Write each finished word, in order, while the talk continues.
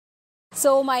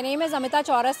So my name is Amita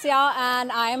Chaurasia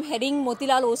and I am heading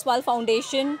Motilal Oswal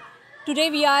Foundation. Today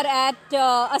we are at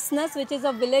Asnas, which is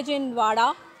a village in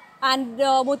Vada, and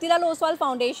Motilal Oswal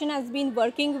Foundation has been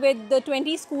working with the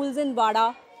 20 schools in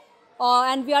Vada,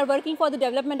 and we are working for the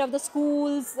development of the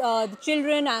schools, the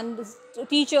children and the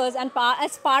teachers, and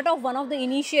as part of one of the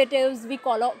initiatives we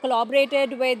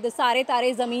collaborated with the Sare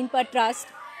Tare Zameen Par Trust.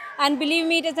 And believe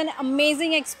me, it is an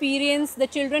amazing experience the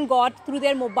children got through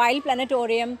their mobile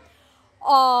planetarium.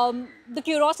 The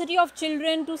curiosity of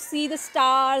children to see the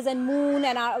stars and moon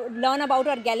and learn about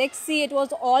our galaxy, it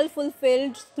was all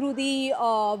fulfilled through the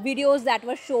videos that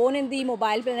were shown in the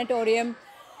mobile planetarium.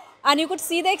 And you could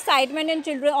see the excitement in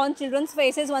children's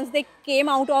faces once they came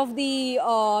out of the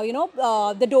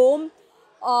the dome.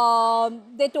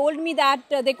 They told me that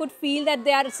they could feel that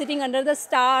they are sitting under the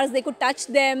stars, they could touch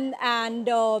them, and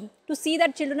to see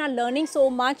that children are learning so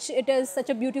much, it is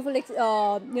such a beautiful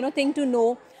thing to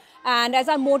know. And as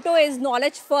our motto is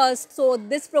knowledge first, so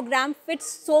this program fits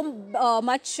so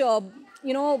much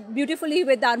beautifully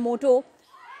with our motto.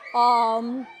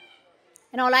 And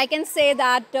all I can say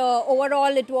that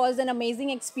overall it was an amazing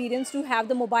experience to have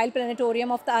the mobile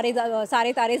planetarium of Sare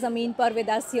Tare Zameen Par with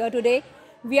us here today.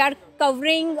 We are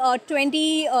covering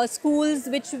 20 schools,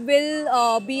 which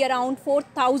will be around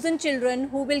 4,000 children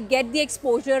who will get the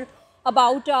exposure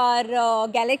about our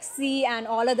galaxy and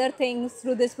all other things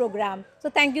through this program.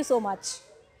 So thank you so much.